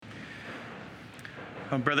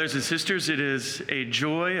Brothers and sisters, it is a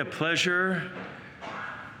joy, a pleasure,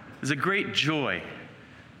 it's a great joy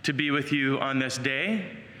to be with you on this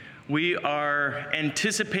day. We are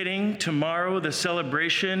anticipating tomorrow the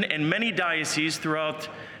celebration in many dioceses throughout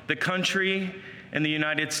the country and the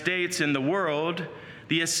United States and the world,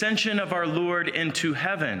 the ascension of our Lord into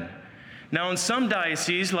heaven. Now, in some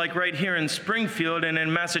dioceses, like right here in Springfield and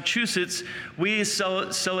in Massachusetts, we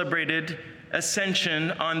celebrated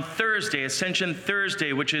Ascension on Thursday, Ascension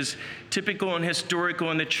Thursday, which is typical and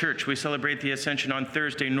historical in the church. We celebrate the Ascension on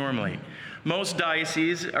Thursday normally. Most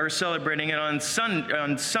dioceses are celebrating it on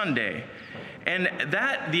Sunday. And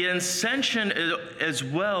that, the Ascension as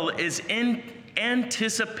well, is in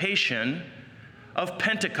anticipation of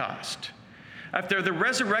Pentecost. After the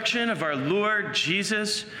resurrection of our Lord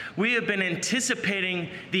Jesus, we have been anticipating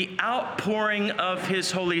the outpouring of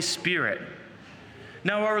His Holy Spirit.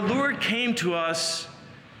 Now, our Lord came to us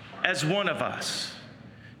as one of us,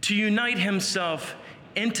 to unite Himself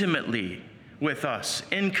intimately with us,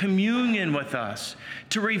 in communion with us,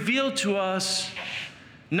 to reveal to us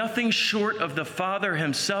nothing short of the Father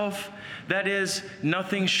Himself, that is,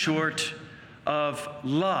 nothing short of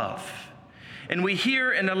love. And we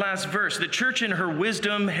hear in the last verse, the church in her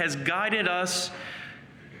wisdom has guided us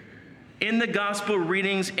in the gospel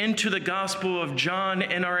readings into the Gospel of John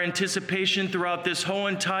in our anticipation throughout this whole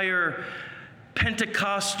entire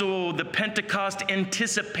the Pentecost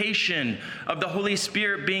anticipation of the Holy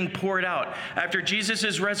Spirit being poured out. After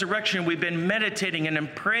Jesus' resurrection, we've been meditating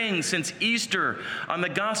and praying since Easter on the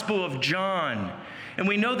Gospel of John. And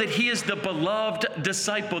we know that he is the beloved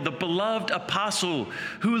disciple, the beloved apostle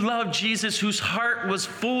who loved Jesus, whose heart was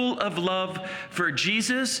full of love for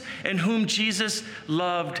Jesus and whom Jesus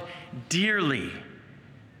loved dearly.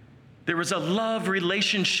 There was a love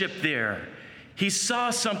relationship there. He saw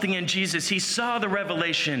something in Jesus. He saw the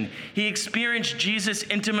revelation. He experienced Jesus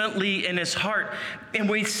intimately in his heart. And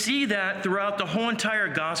we see that throughout the whole entire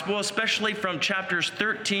gospel, especially from chapters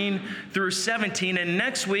 13 through 17. And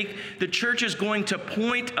next week, the church is going to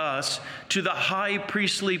point us to the high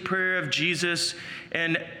priestly prayer of Jesus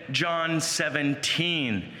in John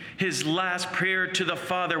 17. His last prayer to the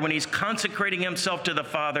Father when he's consecrating himself to the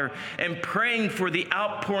Father and praying for the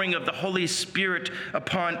outpouring of the Holy Spirit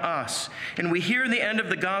upon us. And we hear in the end of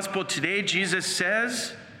the gospel today, Jesus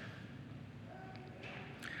says,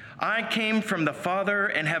 I came from the Father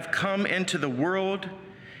and have come into the world.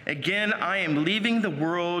 Again, I am leaving the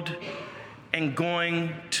world and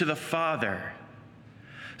going to the Father.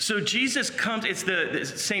 So Jesus comes,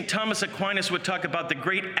 St. Thomas Aquinas would talk about the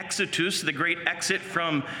great exitus, the great exit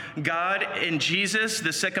from God in Jesus,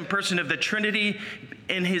 the second person of the Trinity,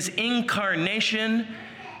 in his incarnation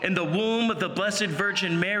in the womb of the Blessed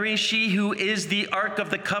Virgin Mary, she who is the Ark of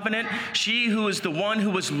the Covenant, she who is the one who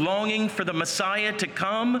was longing for the Messiah to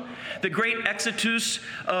come, the great exitus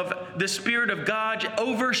of the Spirit of God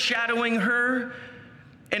overshadowing her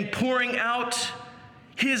and pouring out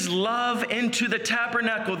his love into the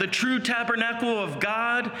tabernacle, the true tabernacle of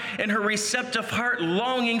God, and her receptive heart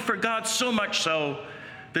longing for God so much so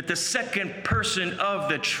that the second person of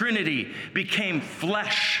the Trinity became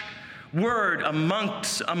flesh, word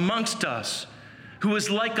amongst us, who was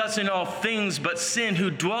like us in all things but sin,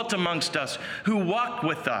 who dwelt amongst us, who walked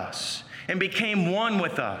with us and became one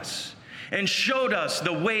with us, and showed us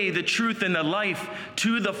the way, the truth, and the life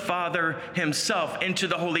to the Father himself and to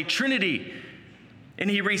the Holy Trinity. And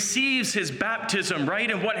he receives his baptism, right?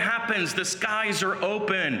 And what happens? The skies are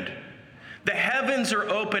opened. The heavens are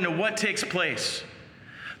open, and what takes place?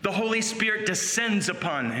 The Holy Spirit descends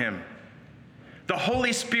upon him. The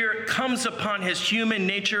Holy Spirit comes upon his human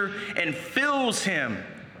nature and fills him.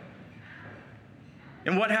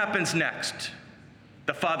 And what happens next?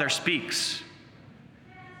 The Father speaks.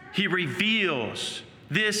 He reveals,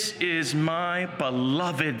 this is my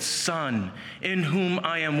beloved Son, in whom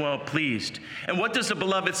I am well pleased. And what does the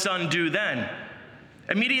beloved Son do then?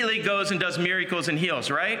 Immediately goes and does miracles and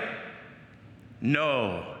heals, right?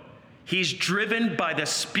 No. He's driven by the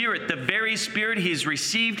Spirit, the very Spirit he's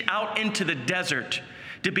received out into the desert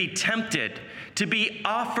to be tempted, to be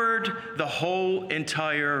offered the whole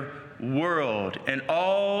entire world and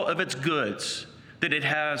all of its goods that it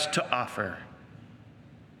has to offer.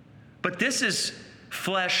 But this is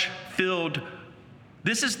flesh-filled.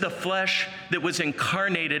 This is the flesh that was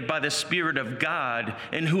incarnated by the Spirit of God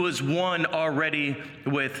and who is one already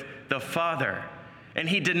with the Father. And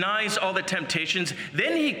he denies all the temptations.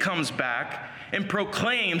 Then he comes back and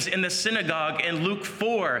proclaims in the synagogue in Luke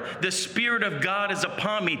 4, the Spirit of God is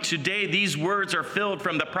upon me. Today these words are filled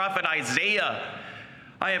from the prophet Isaiah.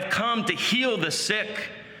 I have come to heal the sick,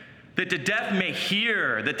 that the deaf may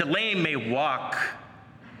hear, that the lame may walk,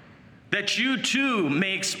 that you too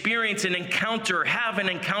may experience an encounter, have an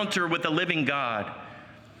encounter with the living God.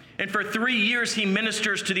 And for 3 years, he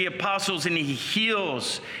ministers to the apostles and he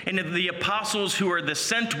heals. And the apostles, who are the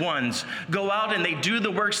sent ones, go out and they do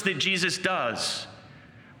the works that Jesus does.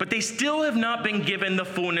 But they still have not been given the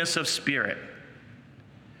fullness of Spirit.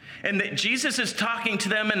 And that Jesus is talking to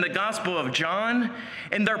them in the Gospel of John,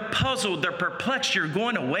 and they're puzzled, they're perplexed. You're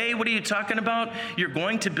going away? What are you talking about? You're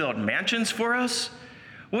going to build mansions for us?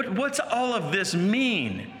 What's all of this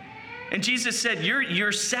mean? And Jesus said,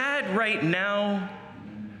 you're sad right now,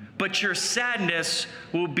 but your sadness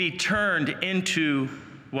will be turned into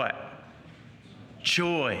what?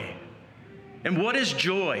 Joy. And what is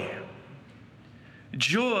joy?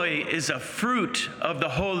 Joy is a fruit of the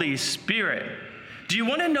Holy Spirit. Do you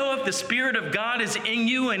want to know if the Spirit of God is in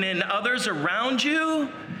you and in others around you?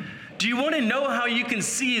 Do you want to know how you can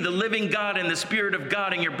see the living God and the Spirit of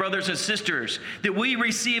God in your brothers and sisters that we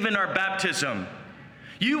receive in our baptism?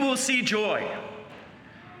 You will see joy.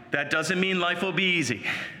 That doesn't mean life will be easy.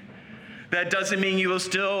 That doesn't mean you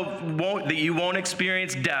won't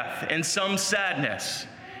experience death and some sadness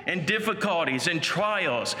and difficulties and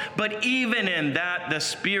trials. But even in that, the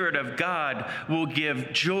Spirit of God will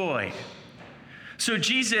give joy. So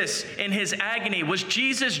Jesus, in his agony, was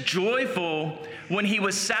Jesus joyful when he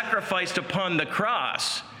was sacrificed upon the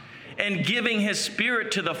cross and giving his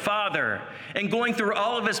spirit to the Father and going through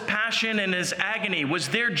all of his passion and his agony? Was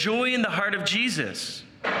there joy in the heart of Jesus?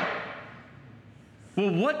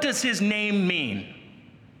 Well, what does his name mean?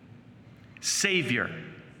 Savior,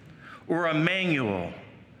 or Emmanuel,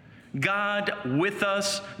 God with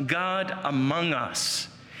us, God among us.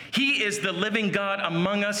 He is the living God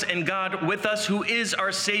among us and God with us, who is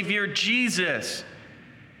our Savior, Jesus.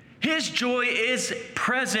 His joy is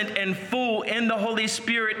present and full in the Holy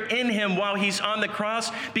Spirit in him while he's on the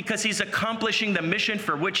cross, because he's accomplishing the mission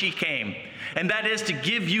for which he came. And that is to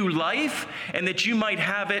give you life and that you might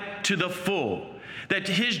have it to the full. That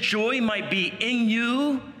his joy might be in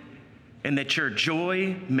you and that your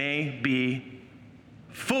joy may be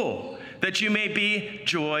full. That you may be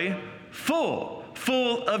joyful.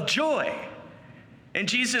 Full of joy. And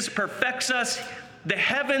Jesus perfects us. The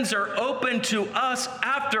heavens are open to us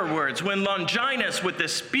afterwards when Longinus with the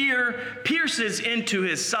spear pierces into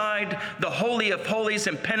his side, the Holy of Holies,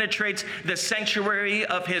 and penetrates the sanctuary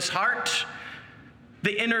of his heart.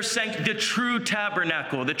 The true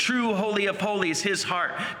tabernacle, the true Holy of Holies, his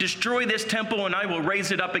heart. Destroy this temple and I will raise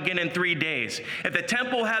it up again in 3 days. If the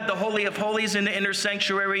temple had the Holy of Holies in the inner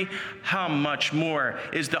sanctuary, how much more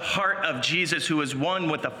is the heart of Jesus, who is one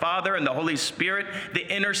with the Father and the Holy Spirit,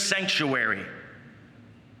 the inner sanctuary,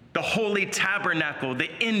 the holy tabernacle, the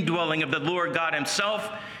indwelling of the Lord God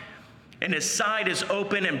himself. And his side is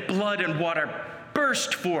open and blood and water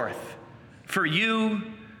burst forth for you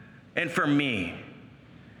and for me.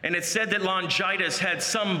 And it said that Longinus had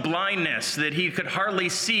some blindness that he could hardly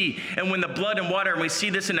see. And when the blood and water, and we see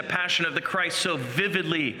this in the Passion of the Christ so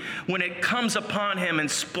vividly, when it comes upon him and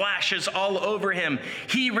splashes all over him,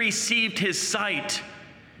 he received his sight.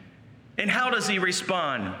 And how does he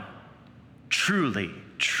respond? Truly,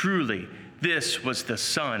 truly, this was the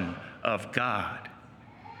Son of God.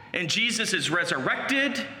 And Jesus is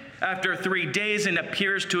resurrected after 3 days and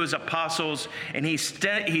appears to his apostles, and he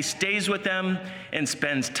stays with them and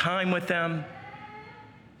spends time with them.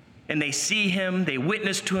 And they see him, they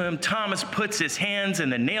witness to him. Thomas puts his hands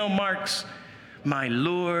in the nail marks, my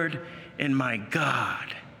Lord and my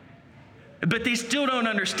God. But they still don't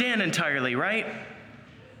understand entirely, right?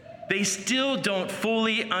 They still don't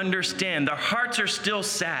fully understand. Their hearts are still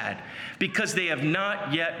sad because they have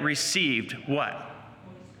not yet received what?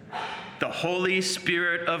 The Holy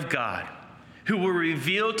Spirit of God, who will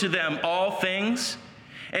reveal to them all things.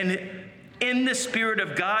 And in the Spirit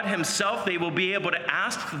of God himself, they will be able to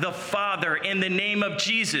ask the Father in the name of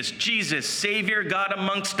Jesus, Jesus, Savior, God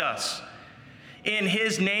amongst us. In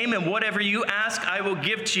his name, and whatever you ask, I will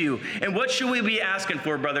give to you. And what should we be asking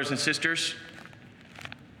for, brothers and sisters?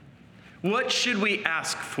 What should we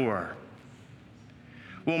ask for?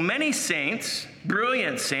 Well, many saints,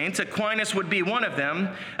 brilliant saints, Aquinas would be one of them.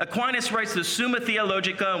 Aquinas writes the Summa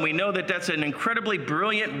Theologica, and we know that that's an incredibly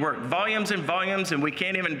brilliant work, volumes and volumes, and we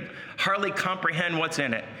can't even hardly comprehend what's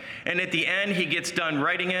in it. And at the end, he gets done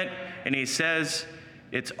writing it, and he says,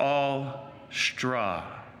 it's all straw.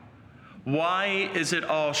 Why is it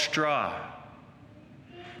all straw?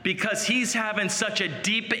 Because he's having such a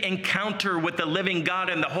deep encounter with the living God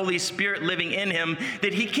and the Holy Spirit living in him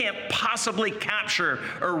that he can't possibly capture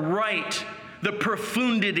or write the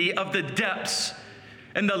profundity of the depths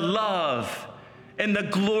and the love and the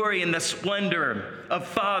glory and the splendor of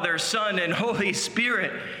Father, Son, and Holy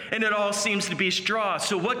Spirit, and it all seems to be straw.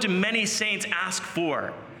 So what do many saints ask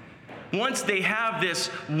for? Once they have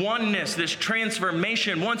this oneness, this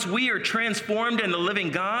transformation, once we are transformed in the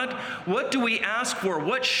living God, what do we ask for?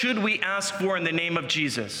 What should we ask for in the name of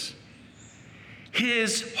Jesus?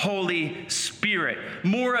 His Holy Spirit,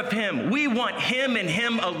 more of him. We want him and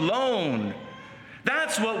him alone.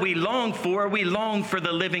 That's what we long for. We long for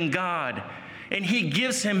the living God. And he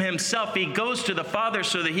gives him himself. He goes to the Father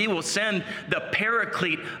so that he will send the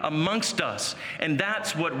Paraclete amongst us. And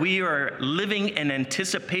that's what we are living in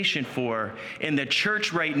anticipation for in the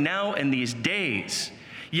church right now in these days.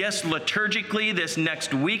 Yes, liturgically this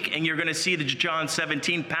next week, and you're going to see the John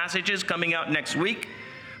 17 passages coming out next week.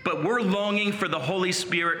 But we're longing for the Holy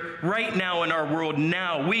Spirit right now in our world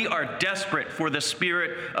now. We are desperate for the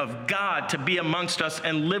Spirit of God to be amongst us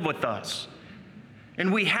and live with us.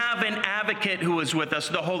 And we have an advocate who is with us,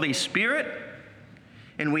 the Holy Spirit.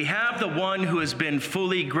 And we have the one who has been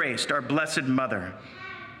fully graced, our Blessed Mother.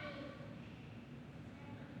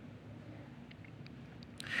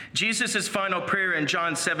 Jesus' final prayer in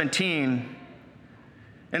John 17,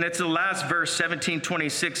 and it's the last verse,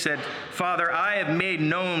 17:26 said, Father, I have made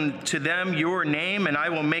known to them your name, and I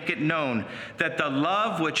will make it known, that the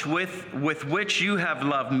love with which you have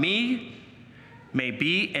loved me may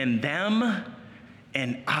be in them,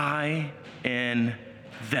 and I in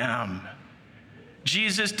them.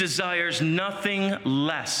 Jesus desires nothing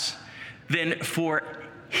less than for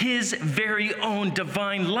his very own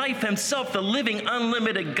divine life himself, the living,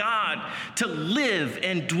 unlimited God, to live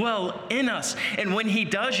and dwell in us. And when he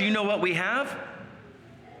does, you know what we have?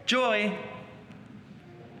 Joy.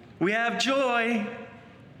 We have joy.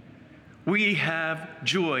 We have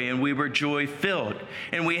joy, and we were joy-filled.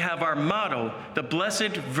 And we have our motto, the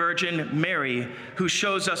Blessed Virgin Mary, who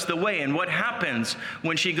shows us the way. And what happens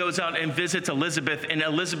when she goes out and visits Elizabeth, and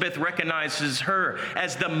Elizabeth recognizes her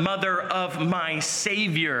as the mother of my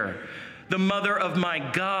Savior, the mother of my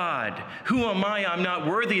God. Who am I? I'm not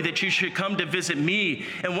worthy that you should come to visit me.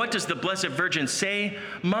 And what does the Blessed Virgin say?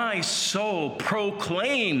 My soul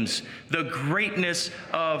proclaims the greatness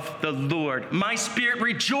of the Lord. My spirit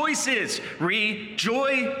rejoices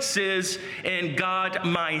in God,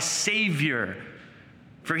 my Savior,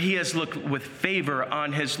 for he has looked with favor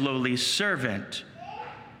on his lowly servant.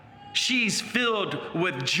 She's filled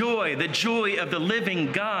with joy, the joy of the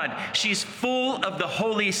living God. She's full of the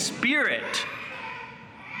Holy Spirit.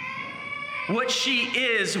 What she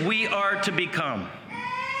is, we are to become.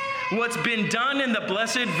 What's been done in the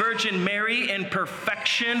Blessed Virgin Mary in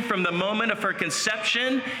perfection from the moment of her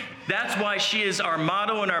conception, that's why she is our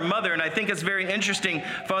motto and our mother. And I think it's very interesting.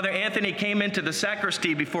 Father Anthony came into the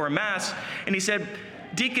sacristy before Mass, and he said,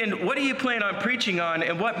 Deacon, what do you plan on preaching on,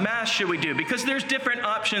 and what Mass should we do? Because there's different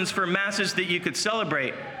options for Masses that you could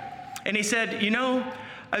celebrate. And he said,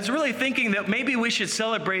 I was really thinking that maybe we should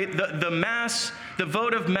celebrate the Mass, the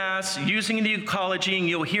votive Mass, using the ecology, and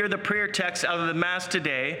you'll hear the prayer text out of the Mass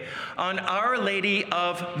today, on Our Lady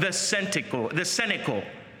of the Cenacle,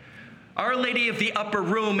 Our Lady of the Upper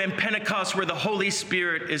Room in Pentecost, where the Holy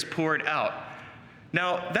Spirit is poured out.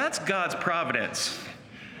 Now, that's God's providence.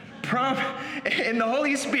 And the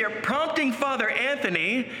Holy Spirit prompting Father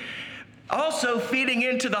Anthony, also feeding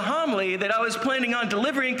into the homily that I was planning on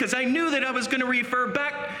delivering, because I knew that I was going to refer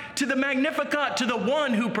back to the Magnificat, to the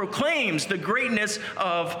one who proclaims the greatness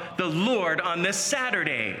of the Lord on this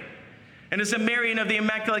Saturday. And as a Marian of the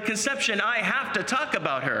Immaculate Conception, I have to talk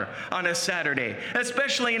about her on a Saturday,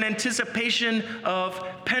 especially in anticipation of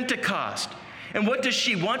Pentecost. And what does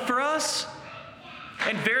she want for us?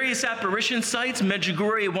 At various apparition sites,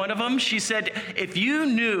 Medjugorje one of them, she said, if you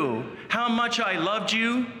knew how much I loved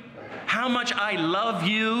you, how much I love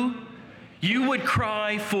you, you would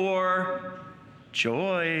cry for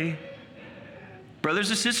joy. Brothers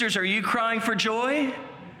and sisters, are you crying for joy?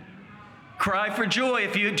 Cry for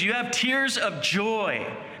joy. Do you have tears of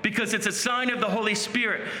joy? Because it's a sign of the Holy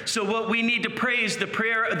Spirit. So what we need to pray is the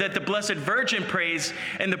prayer that the Blessed Virgin prays,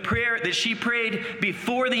 and the prayer that she prayed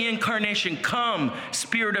before the incarnation. Come,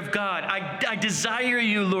 Spirit of God. I desire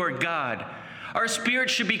you, Lord God. Our spirit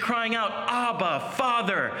should be crying out, Abba,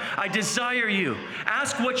 Father, I desire you.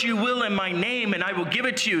 Ask what you will in my name, and I will give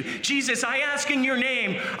it to you. Jesus, I ask in your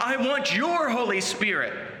name, I want your Holy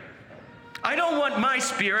Spirit. I don't want my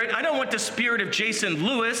spirit. I don't want the spirit of Jason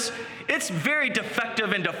Lewis. It's very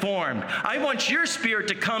defective and deformed. I want your spirit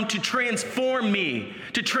to come to transform me,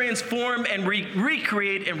 to transform and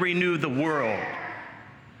recreate and renew the world.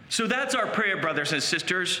 So that's our prayer, brothers and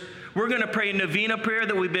sisters. We're going to pray a novena prayer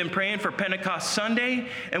that we've been praying for Pentecost Sunday,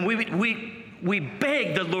 and we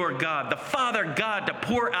beg the Lord God, the Father God, to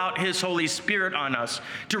pour out his Holy Spirit on us,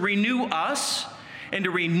 to renew us and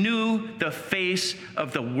to renew the face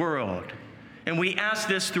of the world. And we ask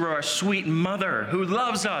this through our sweet mother who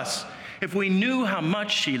loves us. If we knew how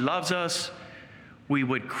much she loves us, we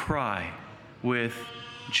would cry with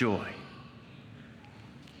joy.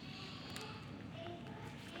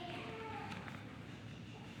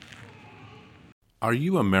 Are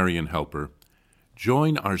you a Marian helper?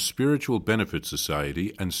 Join our Spiritual Benefit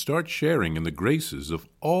Society and start sharing in the graces of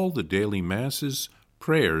all the daily masses,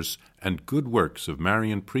 prayers, and good works of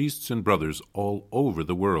Marian priests and brothers all over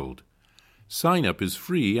the world. Sign up is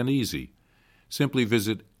free and easy. Simply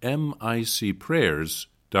visit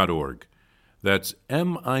micprayers.org. That's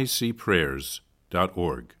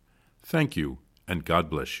micprayers.org. Thank you, and God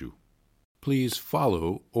bless you. Please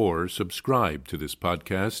follow or subscribe to this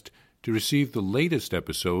podcast to receive the latest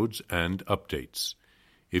episodes and updates.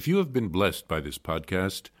 If you have been blessed by this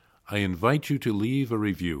podcast, I invite you to leave a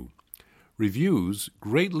review. Reviews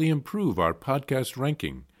greatly improve our podcast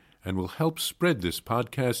ranking and will help spread this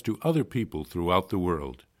podcast to other people throughout the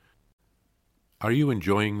world. Are you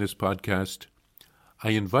enjoying this podcast? I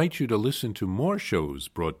invite you to listen to more shows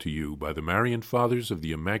brought to you by the Marian Fathers of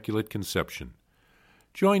the Immaculate Conception.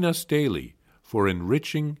 Join us daily for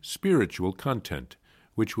enriching spiritual content,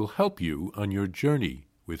 which will help you on your journey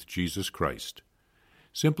with Jesus Christ.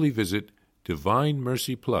 Simply visit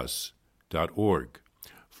DivineMercyPlus.org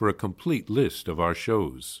for a complete list of our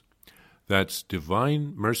shows. That's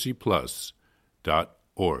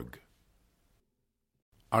DivineMercyPlus.org.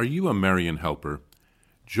 Are you a Marian helper?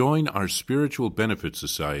 Join our Spiritual Benefit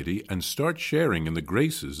Society and start sharing in the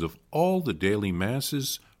graces of all the daily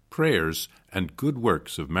masses, prayers, and good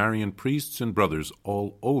works of Marian priests and brothers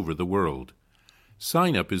all over the world.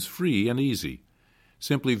 Sign up is free and easy.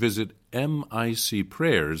 Simply visit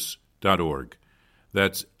micprayers.org.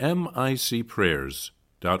 That's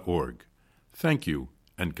micprayers.org. Thank you,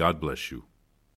 and God bless you.